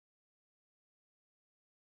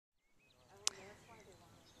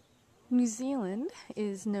New Zealand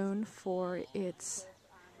is known for its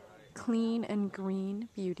clean and green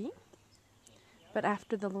beauty, but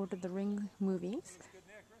after the Lord of the Rings movies,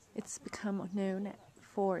 it's become known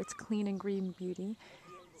for its clean and green beauty,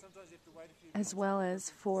 as well as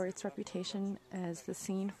for its reputation as the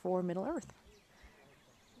scene for Middle-earth.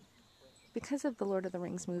 Because of the Lord of the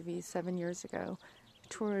Rings movies 7 years ago,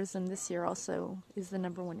 tourism this year also is the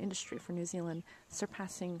 #1 industry for New Zealand,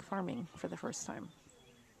 surpassing farming for the first time.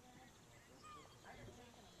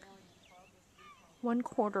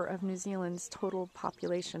 1/4 of New Zealand's total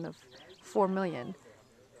population of 4 million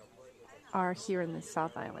are here in the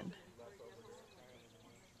South Island.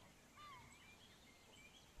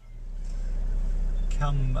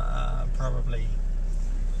 Come probably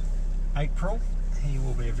April, he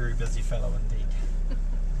will be a very busy fellow indeed.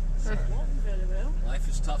 So, Life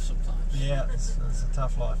is tough sometimes. yeah, it's a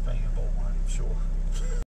tough life being a bullwhip, I'm sure.